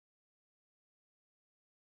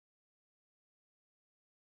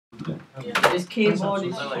This keyboard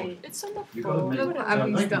is shit. It's on the You've got to floor. admit, Look what so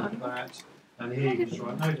Abby's they done. can that, and here you just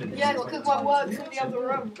write no Dennis. Yeah, because my work's in the other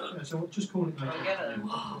room. Yeah, so just call it no Dennis.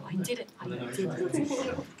 Oh, I did it. I And then did it.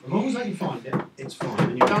 as long as they can find it, it's fine.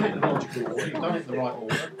 And you've done it in logical order, you've done it in the right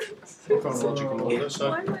order, chronological order.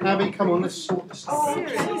 So, Abby, come on, let's sort this Oh, out.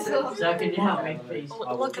 seriously? So can you help me, please?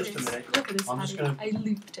 Oh, look at this. Look at this, I'm just Abby. going I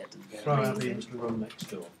looped it. throw Abby into the room next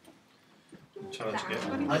door. And tell her to get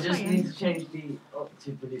on. I just need to change the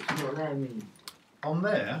octave, but it's not letting me. On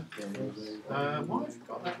there, why have you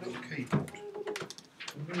got that little keyboard?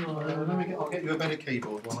 I'll get you a better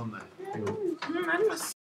keyboard while I'm there. Hang on.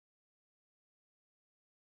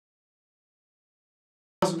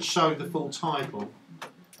 Doesn't show the full title.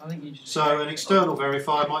 I think you just. So an external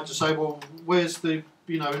verifier might just say, well, where's the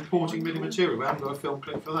importing MIDI material? We haven't got a film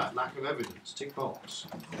clip for that. Lack of evidence. Tick box.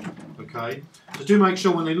 Okay. So do make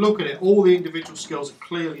sure when they look at it, all the individual skills are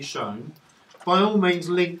clearly shown. By all means,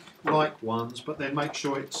 link like ones, but then make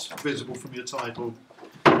sure it's visible from your title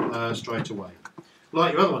straight away.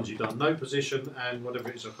 Like your other ones you've done, no position and whatever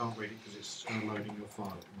it is, I can't read it because it's loading your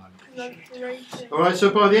file at the moment. Alright,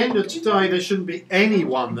 so by the end of today, there shouldn't be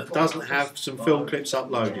anyone that doesn't have some film clips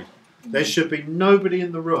uploaded. There should be nobody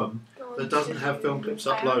in the room that doesn't have film clips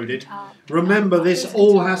uploaded. Remember, this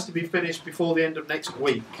all has to be finished before the end of next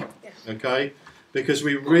week, okay? Because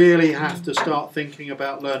we really have to start thinking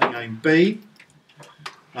about learning aim B.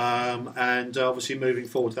 And obviously moving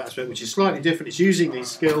forward to that aspect, which is slightly different. It's using these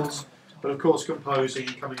skills, but of course composing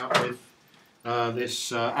and coming up with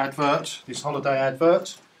this advert, this holiday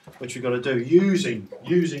advert, which we've got to do using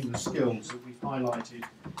the skills that we've highlighted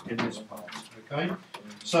in this part. Okay,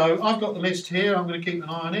 so I've got the list here. I'm going to keep an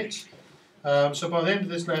eye on it. So by the end of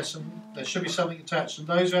this lesson, there should be something attached, and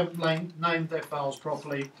those who haven't named their files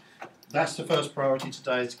properly, that's the first priority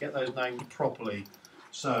today, is to get those named properly.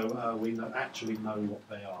 So we actually know what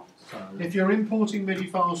they are. So if you're importing MIDI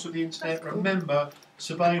files from the internet, remember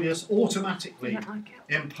Sibelius automatically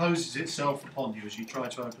imposes itself upon you as you try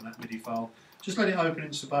to open that MIDI file. Just let it open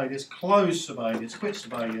in Sibelius, close Sibelius, quit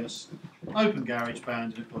Sibelius, open GarageBand,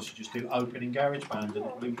 and of course you just do open in GarageBand and it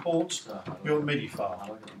will import your MIDI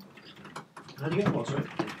file. How do you get the blog?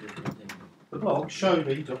 The blog,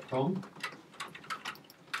 showme.com.